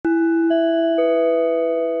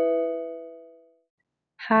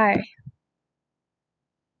Hi,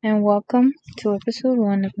 and welcome to episode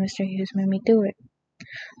 1 of Mr. Hughes Made Me Do It,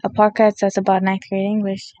 a podcast that's about ninth grade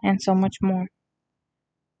English and so much more.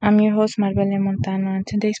 I'm your host, Marbelia, and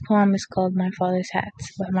today's poem is called My Father's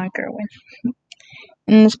Hats by Mark Irwin.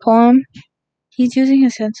 In this poem, he's using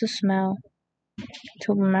his sense of smell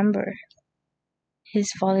to remember his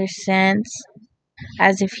father's scents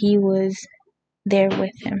as if he was there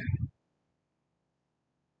with him.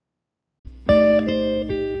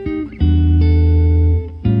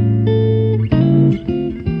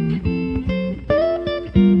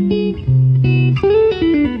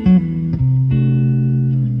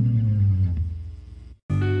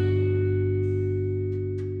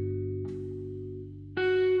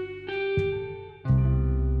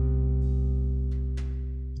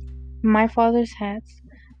 My Father's Hats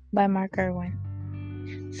by Mark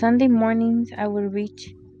Irwin. Sunday mornings I would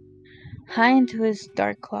reach high into his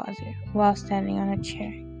dark closet while standing on a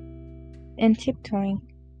chair, and tiptoeing,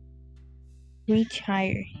 reach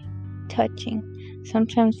higher, touching,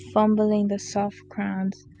 sometimes fumbling the soft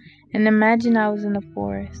crowns, and imagine I was in the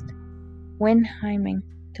forest, wind hymning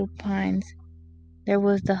through pines. There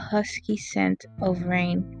was the husky scent of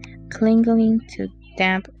rain, clinging to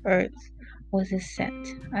damp earth was a scent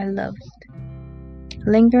I loved.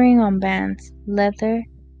 Lingering on bands, leather,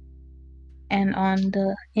 and on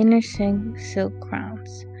the inner silk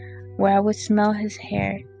crowns, where I would smell his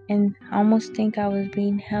hair and almost think I was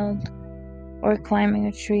being held, or climbing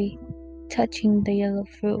a tree, touching the yellow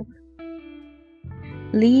fruit.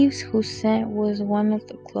 Leaves whose scent was one of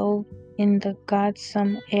the clove in the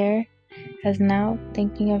godsome air, as now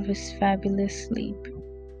thinking of his fabulous sleep.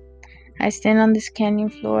 I stand on this canyon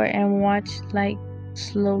floor and watch light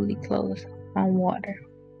slowly close on water.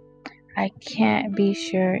 I can't be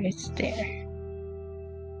sure it's there.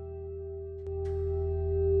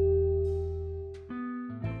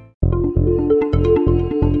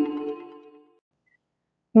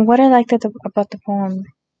 What I liked about the poem,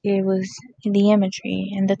 it was the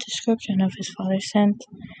imagery and the description of his father's scent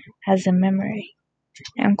as a memory,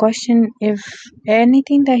 and question if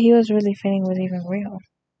anything that he was really feeling was even real,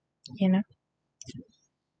 you know?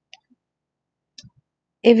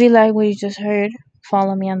 If you like what you just heard,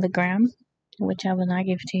 follow me on the gram, which I will not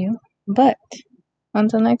give to you. But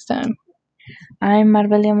until next time, I'm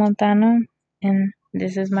Marbelia Montano, and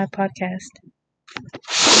this is my podcast.